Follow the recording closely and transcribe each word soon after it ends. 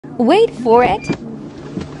Wait for it.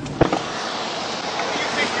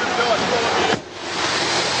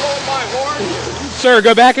 Sir,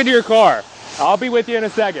 go back into your car. I'll be with you in a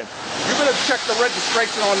second. You better check the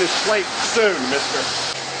registration on this plate soon, mister.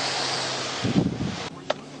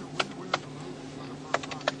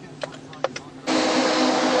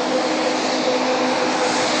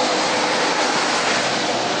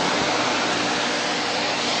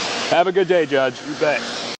 Have a good day, Judge. You bet.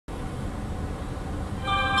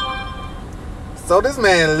 So this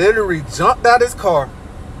man literally jumped out his car,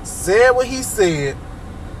 said what he said,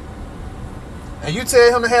 and you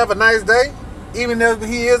tell him to have a nice day, even if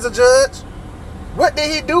he is a judge? What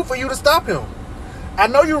did he do for you to stop him? I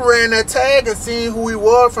know you ran that tag and seen who he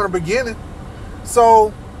was from the beginning. So,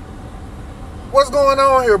 what's going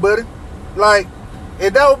on here, buddy? Like,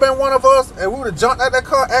 if that would have been one of us and we would have jumped out that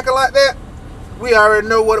car acting like that, we already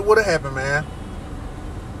know what would have happened, man.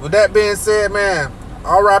 With that being said, man,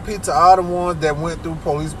 RIP to all the ones that went through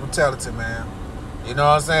police brutality, man. You know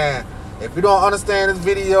what I'm saying? If you don't understand this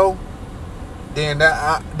video, then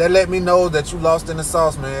that let me know that you lost in the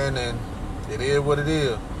sauce, man, and it is what it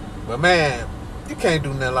is. But, man, you can't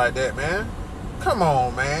do nothing like that, man. Come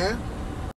on, man.